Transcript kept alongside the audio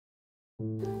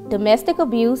Domestic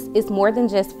abuse is more than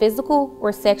just physical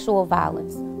or sexual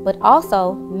violence, but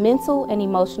also mental and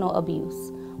emotional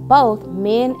abuse. Both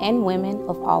men and women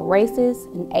of all races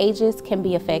and ages can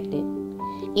be affected.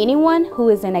 Anyone who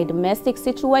is in a domestic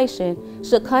situation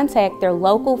should contact their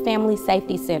local family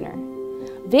safety center.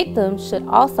 Victims should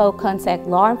also contact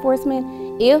law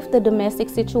enforcement if the domestic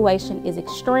situation is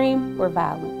extreme or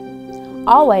violent.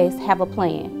 Always have a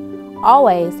plan.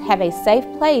 Always have a safe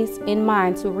place in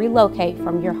mind to relocate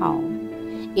from your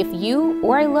home. If you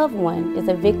or a loved one is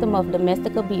a victim of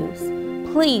domestic abuse,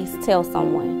 please tell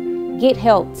someone. Get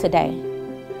help today.